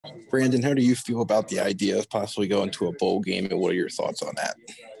Brandon, how do you feel about the idea of possibly going to a bowl game, and what are your thoughts on that?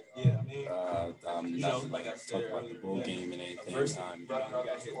 I'm not like I talk about the bowl game and anything.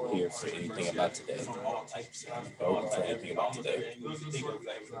 I'm here for anything about today. Open for anything about today.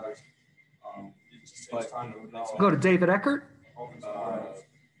 Go to David Eckert.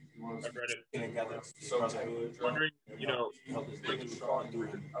 I've read it. So wondering,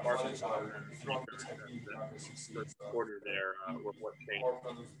 first quarter there, what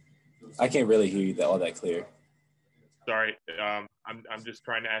changed? I can't really hear you all that clear. Sorry, I'm just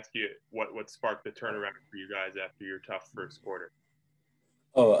trying to ask you what sparked the turnaround for you guys after your tough first quarter.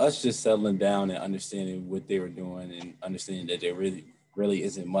 Oh, us just settling down and understanding what they were doing and understanding that there really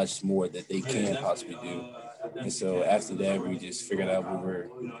isn't much more that they can possibly do. And so after that, we just figured out what we were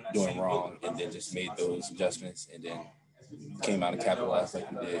doing wrong and then just made those adjustments and then came out and capitalized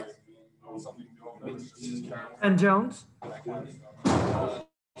like we did. And Jones?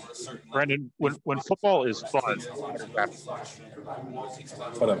 Brandon, when football is fun,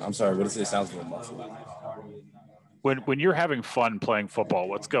 Hold up, I'm sorry, what is it? It sounds a little muffled. When you're having fun playing football,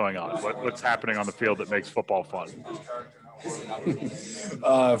 what's going on? What's happening on the field that makes football fun?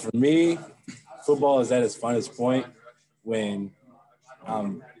 For me, football is at its funnest point when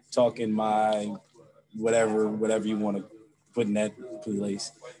I'm talking my whatever you want to put in that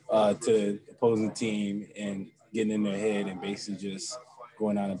place to the opposing team and getting in their head and basically just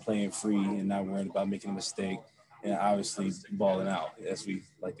going out and playing free and not worrying about making a mistake and obviously balling out, as we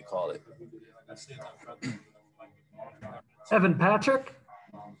like to call it. Evan Patrick.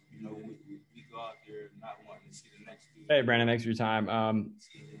 Hey, Brandon, thanks for your time.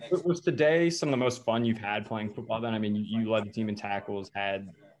 Was today some of the most fun you've had playing football then? I mean, you led the team in tackles, had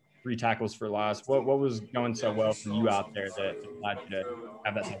 3 tackles for loss. What was going so well for you out there that allowed you to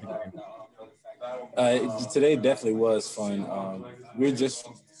have that type of game? Today definitely was fun. We're just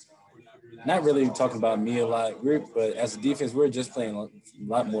not really talking about me a lot, but as a defense, we're just playing a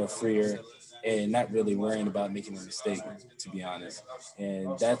lot more freer and not really worrying about making a mistake, to be honest.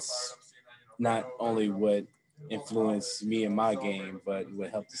 And that's not only what influenced me in my game, but what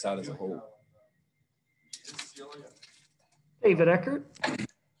helped us out as a whole. David Eckert.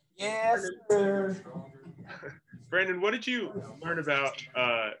 Yes, sir. Brandon, what did you learn about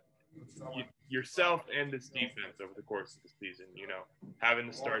yourself and this defense over the course of the season? Having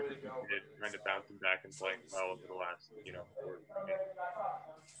the start that you did, kind of bouncing back and playing well over the last, 4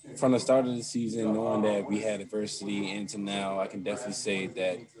 games. From the start of the season, knowing that we had adversity into now, I can definitely say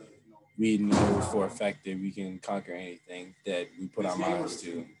that we know for a fact that we can conquer anything that we put our minds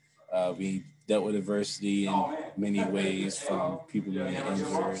to. We dealt with adversity in many ways, from people getting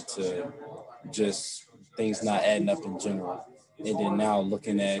injured to just things not adding up in general. And then now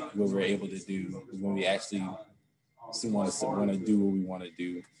looking at what we're able to do when we actually want to do what we want to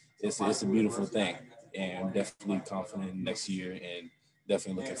do, it's a beautiful thing. And I'm definitely confident next year and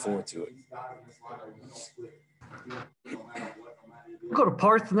definitely looking forward to it. We'll go to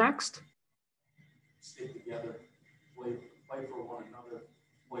Parth next. Stay together, play for one another,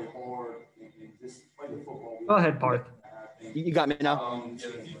 play hard, and just play the football. Go ahead, Parth. You got me now?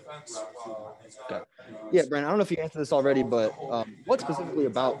 Okay. Yeah, Brandon, I don't know if you answered this already, but what specifically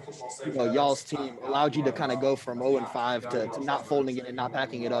about y'all's team allowed you to kind of go from 0-5 to not folding it and not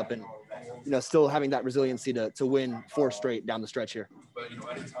packing it up and still having that resiliency to win 4 straight down the stretch here?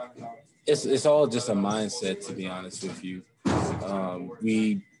 It's all just a mindset, to be honest with you.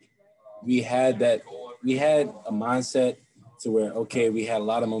 We had a mindset to where, okay, we had a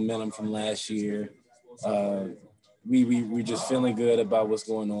lot of momentum from last year. We're just feeling good about what's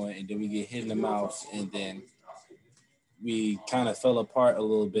going on, and then we get hit in the mouth, and then we kind of fell apart a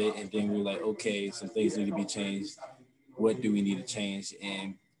little bit, and then we're like, okay, some things need to be changed. What do we need to change?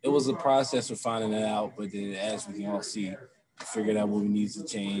 And it was a process of finding it out, but then as we can all see, we figured out what we need to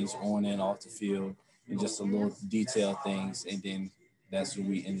change on and off the field, and just a little detailed things, and then that's what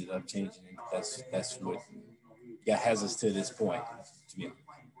we ended up changing. And that's what has us to this point.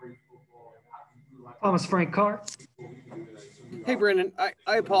 Thomas Frank Carr. Hey, Brandon,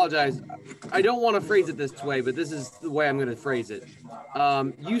 I apologize. I don't want to phrase it this way, but this is the way I'm going to phrase it.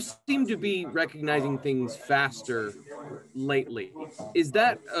 You seem to be recognizing things faster lately. Is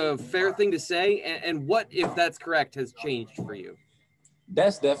that a fair thing to say? And what, if that's correct, has changed for you?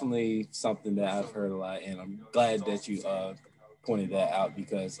 That's definitely something that I've heard a lot, and I'm glad that you pointed that out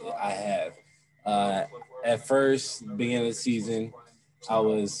because I have. At first, beginning of the season, I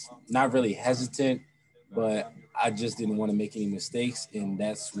was not really hesitant, but I just didn't want to make any mistakes, and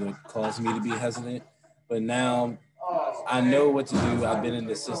that's what caused me to be hesitant. But now I know what to do. I've been in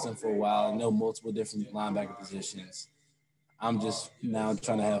the system for a while. I know multiple different linebacker positions. I'm just now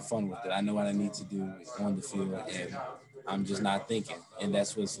trying to have fun with it. I know what I need to do on the field, and I'm just not thinking. And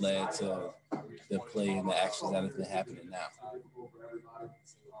that's what's led to the play and the actions that have been happening now.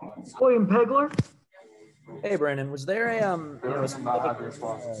 William Pegler. Hey, Brandon, was there a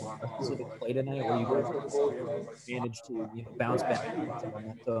specific play tonight where you guys managed to bounce back some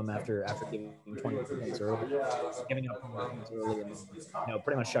momentum after giving 20 points early, giving up 20 points early, and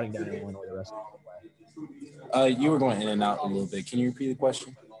pretty much shutting down Illinois the rest of the way? You were going in and out a little bit. Can you repeat the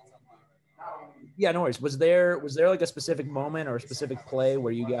question? Yeah, no worries. Was there like a specific moment or a specific play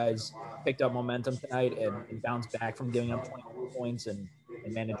where you guys picked up momentum tonight and bounced back from giving up 20 points and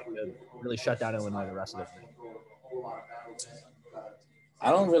managing to really shut down Illinois the rest of the night?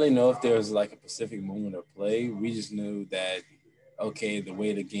 I don't really know if there was like a specific moment or play. We just knew that, okay, the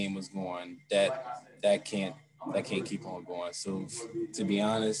way the game was going, that can't keep on going. So to be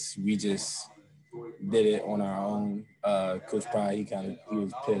honest, we just did it on our own. Coach Pry, he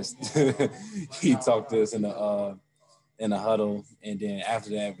was pissed. He talked to us in the huddle, and then after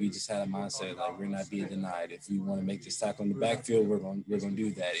that, we just had a mindset like we're not being denied. If we want to make this tackle in the backfield, we're going to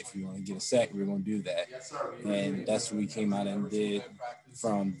do that. If we want to get a sack, we're going to do that, and that's what we came out and did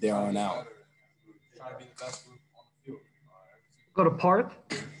from there on out. Go to Parth.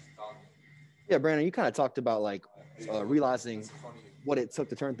 Yeah, Brandon, you kind of talked about like realizing what it took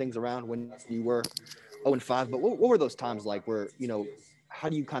to turn things around when you were 0-5. But what were those times like where, how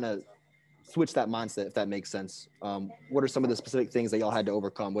do you kind of switch that mindset, if that makes sense? What are some of the specific things that y'all had to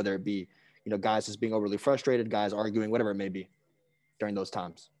overcome, whether it be, guys just being overly frustrated, guys arguing, whatever it may be during those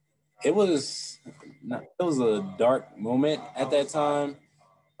times? It was a dark moment at that time.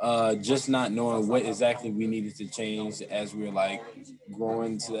 Just not knowing what exactly we needed to change as we were like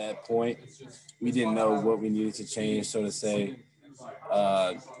growing to that point. We didn't know what we needed to change, so to say.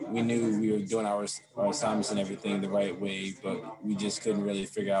 We knew we were doing our assignments and everything the right way, but we just couldn't really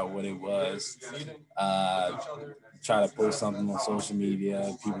figure out what it was. Try to post something on social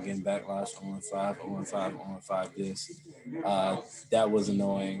media, people getting backlash, 0-5 this. That was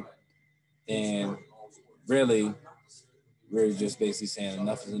annoying. And really, we're just basically saying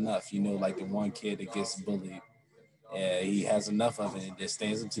enough is enough. Like the one kid that gets bullied, he has enough of it and just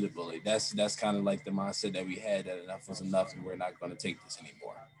stands up to the bully. That's kind of like the mindset that we had, that enough was enough and we're not going to take this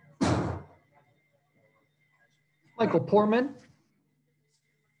anymore. Michael Portman.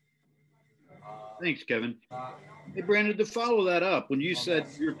 Thanks, Kevin. Hey, Brandon, to follow that up, when you said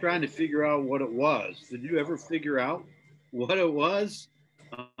you're trying to figure out what it was, did you ever figure out what it was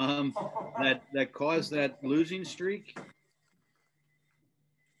that caused that losing streak?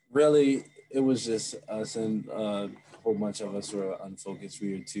 Really, it was just us, and a whole bunch of us were unfocused.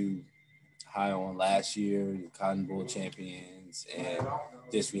 We were too high on last year, the Cotton Bowl champions, and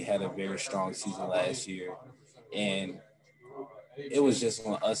we had a very strong season last year. And it was just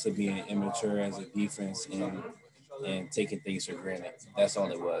on us of being immature as a defense and taking things for granted. That's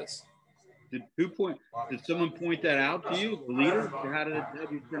all it was. Did someone point that out to you, the leader? Or how did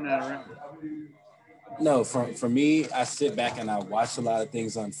you turn that around? No, for me, I sit back and I watch a lot of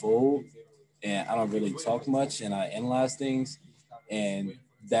things unfold, and I don't really talk much, and I analyze things, and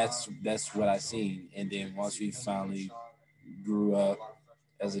that's what I seen. And then once we finally grew up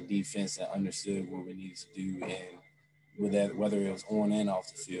as a defense and understood what we needed to do, and with that, whether it was on and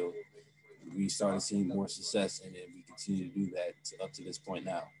off the field, we started seeing more success, and then we continue to do that up to this point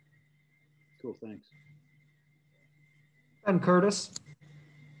now. Cool, thanks. Ben Curtis.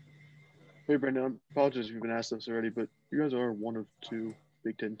 Hey, Brandon, I apologize if you've been asked this already, but you guys are one of two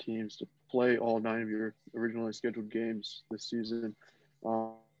Big Ten teams to play all 9 of your originally scheduled games this season.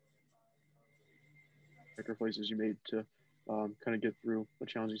 Sacrifices you made to kind of get through a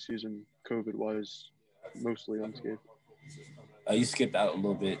challenging season, COVID-wise, mostly unscathed. You skipped out a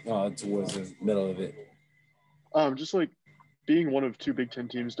little bit towards the middle of it. Just like being one of two Big Ten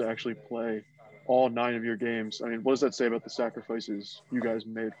teams to actually play all 9 of your games, I mean, what does that say about the sacrifices you guys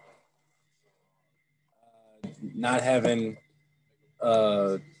made? Not having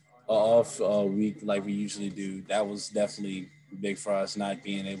an off week like we usually do, that was definitely big for us, not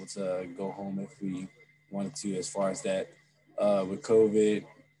being able to go home if we wanted to. As far as that, with COVID,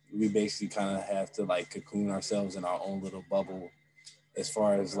 we basically kind of have to like cocoon ourselves in our own little bubble as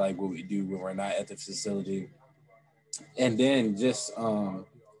far as like what we do when we're not at the facility. And then just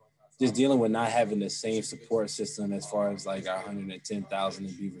dealing with not having the same support system as far as like our 110,000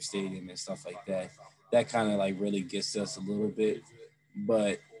 in Beaver Stadium and stuff like that. That kind of like really gets us a little bit.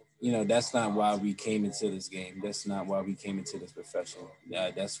 But, that's not why we came into this game. That's not why we came into this profession.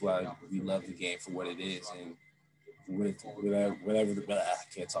 That's why we love the game for what it is. And with whatever I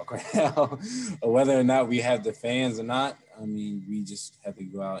can't talk right now, or whether or not we have the fans or not. I mean, we just have to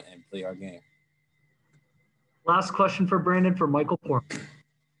go out and play our game. Last question for Brandon for Michael Portman.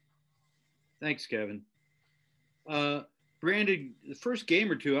 Thanks, Kevin. Brandon, the first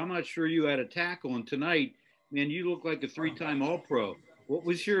game or two, I'm not sure you had a tackle, and tonight, man, you look like a 3-time All-Pro. What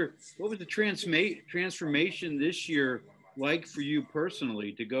was the transformation this year like for you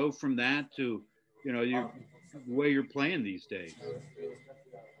personally to go from that to, the way you're playing these days?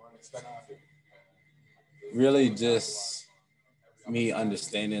 Really just me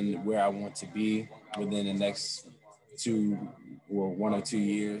understanding where I want to be within the next 1 or 2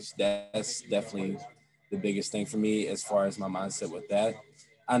 years. That's definitely the biggest thing for me as far as my mindset with that.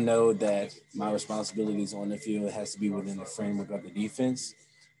 I know that my responsibilities on the field has to be within the framework of the defense,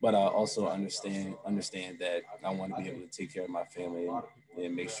 but I also understand that I want to be able to take care of my family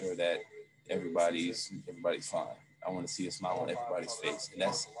and make sure that everybody's fine. I want to see a smile on everybody's face, and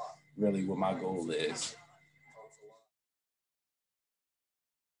that's really what my goal is.